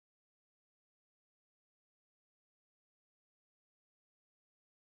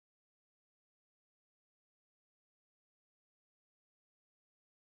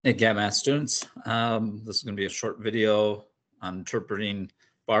Hey, GATMath students. This is going to be a short video on interpreting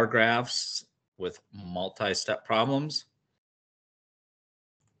bar graphs with multi-step problems.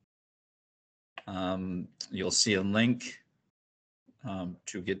 You'll see a link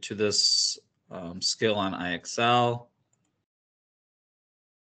to get to this skill on IXL.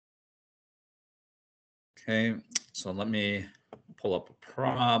 Okay, so let me pull up a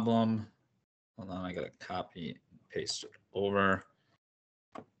problem. Hold on, I got to copy and paste it over.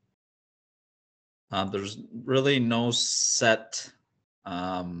 There's really no set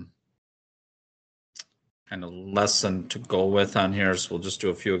kind of lesson to go with on here, so we'll just do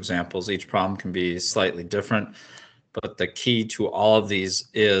a few examples. Each problem can be slightly different, but the key to all of these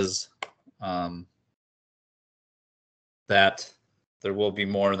is that there will be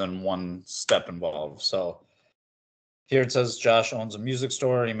more than one step involved. So here it says Josh owns a music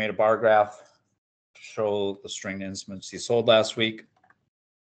store. He made a bar graph to show the stringed instruments he sold last week.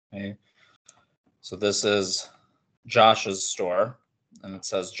 Okay, so this is Josh's store, and it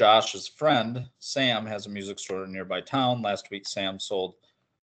says Josh's friend Sam has a music store in a nearby town. Last week Sam sold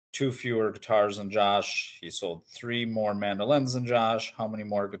 2 fewer guitars than Josh. He sold 3 more mandolins than Josh. How many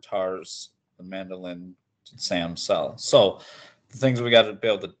more guitars than mandolin did Sam sell? So the things we got to be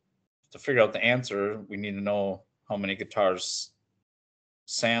able to figure out the answer, we need to know how many guitars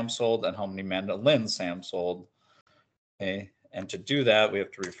Sam sold and how many mandolins Sam sold. Okay, and to do that, we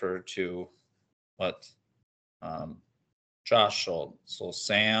have to refer to what Josh sold. So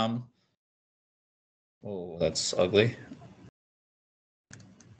Sam, oh, that's ugly.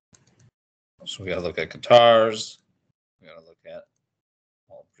 So we got to look at guitars. We got to look at,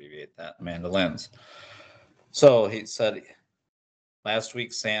 I'll abbreviate that, mandolins. So he said last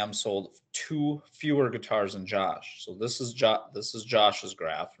week Sam sold 2 fewer guitars than Josh. So this is Josh's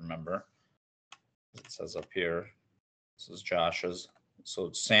graph, remember. It says up here, this is Josh's.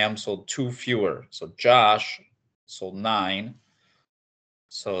 So Sam sold 2 fewer. So Josh sold 9.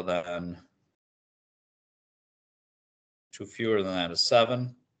 So then 2 fewer than that is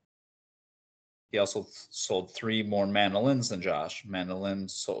 7. He also sold 3 more mandolins than Josh.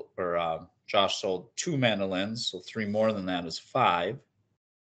 Josh sold 2 mandolins, so 3 more than that is 5.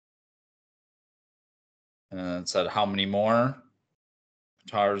 And then it said how many more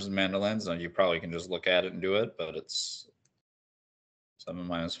guitars and mandolins. Now you probably can just look at it and do it, but it's 7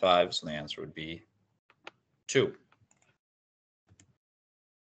 minus 5, so the answer would be 2.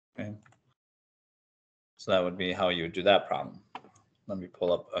 Okay. So that would be how you would do that problem. Let me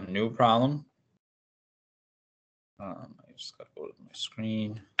pull up a new problem. I just got to go to my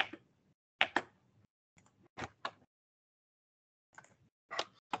screen.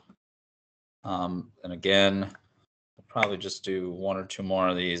 And again, I'll probably just do 1 or 2 more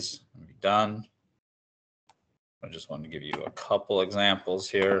of these and be done. I just wanted to give you a couple examples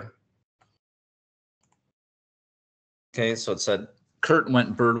here. Okay, so it said Kurt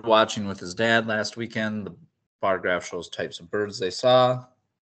went bird watching with his dad last weekend. The bar graph shows types of birds they saw.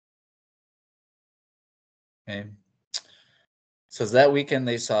 Okay. It says that weekend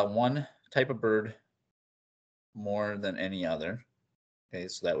they saw one type of bird more than any other. Okay,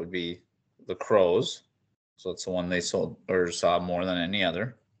 so that would be the crows. So it's the one they sold or saw more than any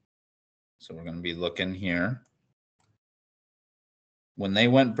other. So we're going to be looking here. When they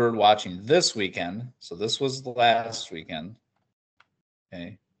went bird watching this weekend, so this was the last weekend.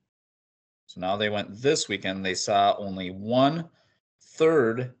 Okay. So now they went this weekend, they saw only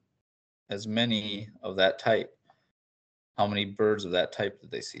 1/3 as many of that type. How many birds of that type did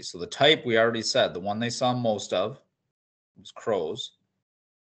they see? So the type we already said, the one they saw most of was crows,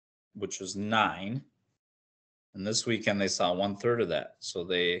 which was 9. And this weekend they saw 1/3 of that. So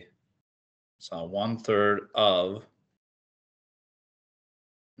they saw 1/3 of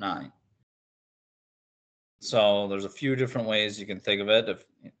 9. So there's a few different ways you can think of it. If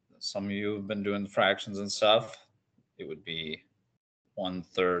some of you have been doing the fractions and stuff, it would be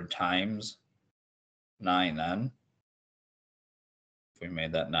 1/3 times 9 then. If we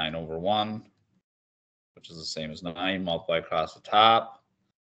made that 9 over 1, which is the same as 9, multiply across the top,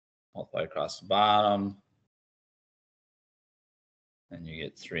 multiply across the bottom, and you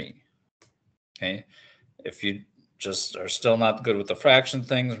get 3. Okay. If you just are still not good with the fraction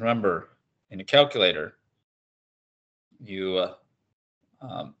things, remember, in a calculator, you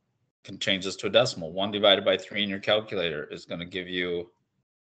can change this to a decimal. 1 divided by 3 in your calculator is going to give you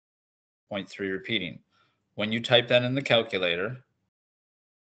 0.3 repeating. When you type that in the calculator,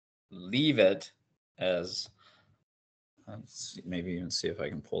 leave it as, let's see, maybe even see if I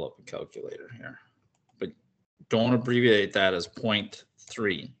can pull up a calculator here. But don't abbreviate that as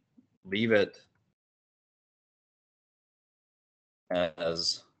 0.3. Leave it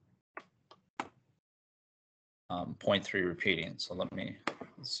as 0.3 repeating. So let's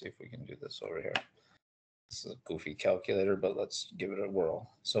see if we can do this over here. This is a goofy calculator, but let's give it a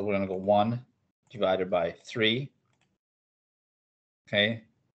whirl. So we're going to go 1 divided by 3. Okay.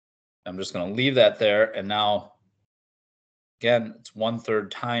 I'm just going to leave that there. And now, again, it's 1/3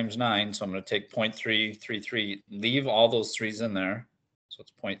 times 9. So I'm going to take 0.333, leave all those 3's in there. So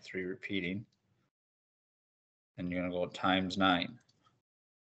it's 0.3 repeating. And you're going to go times 9.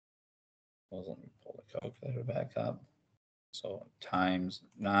 Well, let me pull the calculator back up. So times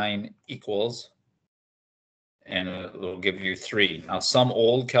 9 equals, and it will give you 3. Now, some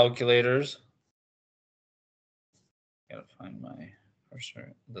old calculators, gotta find my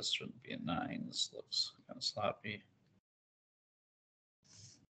cursor. This shouldn't be a 9. This looks kind of sloppy.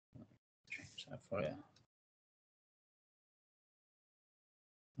 Change that for you.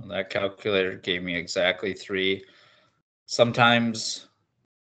 Well, that calculator gave me exactly 3. Sometimes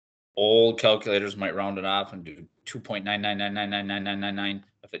old calculators might round it off and do 2.999999999.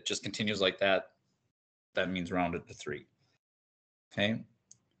 If it just continues like that, that means round it to 3. Okay.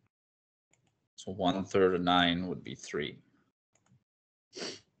 So 1/3 of 9 would be 3.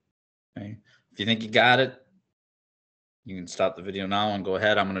 Okay. If you think you got it, you can stop the video now and go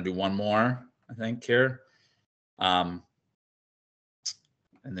ahead. I'm going to do one more, I think, here. And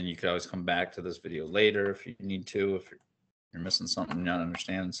then you could always come back to this video later if you need to, if you're missing something, you're not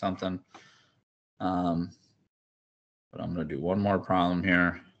understanding something. But I'm going to do one more problem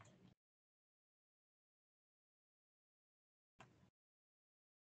here.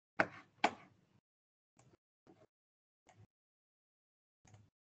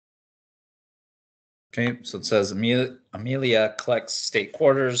 Okay, so it says Amelia collects state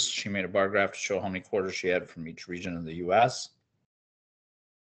quarters. She made a bar graph to show how many quarters she had from each region of the U.S.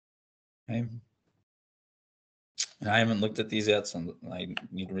 Okay. And I haven't looked at these yet, so I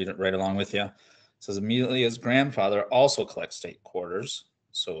need to read it right along with you. It says Amelia's grandfather also collects state quarters,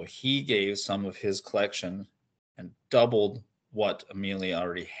 so he gave some of his collection and doubled what Amelia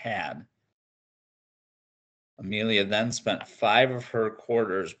already had. Amelia then spent 5 of her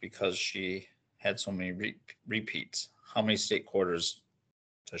quarters because she had so many repeats. How many state quarters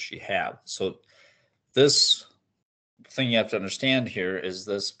does she have? So this thing you have to understand here is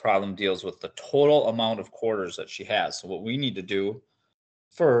this problem deals with the total amount of quarters that she has. So what we need to do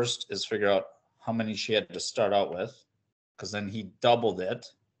first is figure out how many she had to start out with, because then he doubled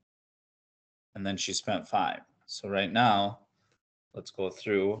it, and then she spent 5. So right now, let's go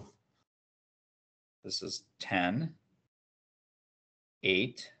through. This is 10,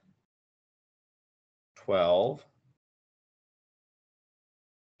 8, 12,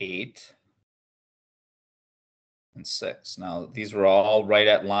 8, and 6. Now, these were all right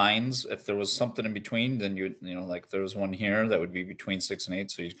at lines. If there was something in between, then you know, like there was one here that would be between 6 and 8,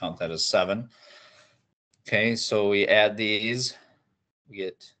 so you count that as 7. Okay, so we add these. We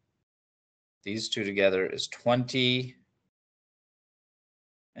get these two together is 20.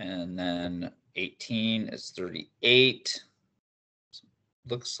 And then 18 is 38.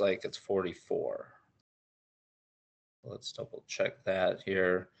 Looks like it's 44. Let's double check that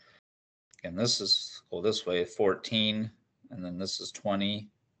here. Again, this is, go this way, 14, and then this is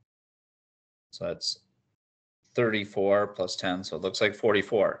 20. So that's 34 plus 10, so it looks like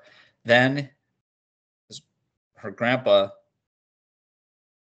 44. Then her grandpa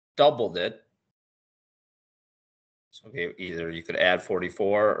doubled it. So okay, either you could add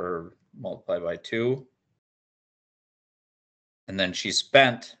 44 or multiply by 2. And then she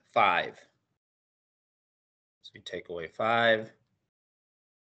spent 5. So you take away 5.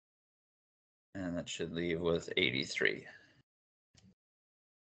 And that should leave with 83.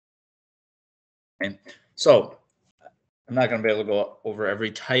 And so I'm not going to be able to go over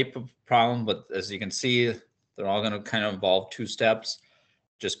every type of problem, but as you can see, they're all going to kind of involve 2 steps.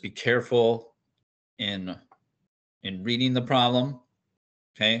 Just be careful in reading the problem,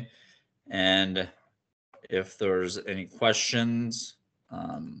 okay? And if there's any questions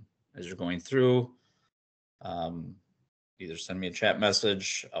as you're going through, either send me a chat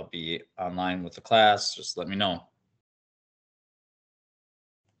message. I'll be online with the class. Just let me know.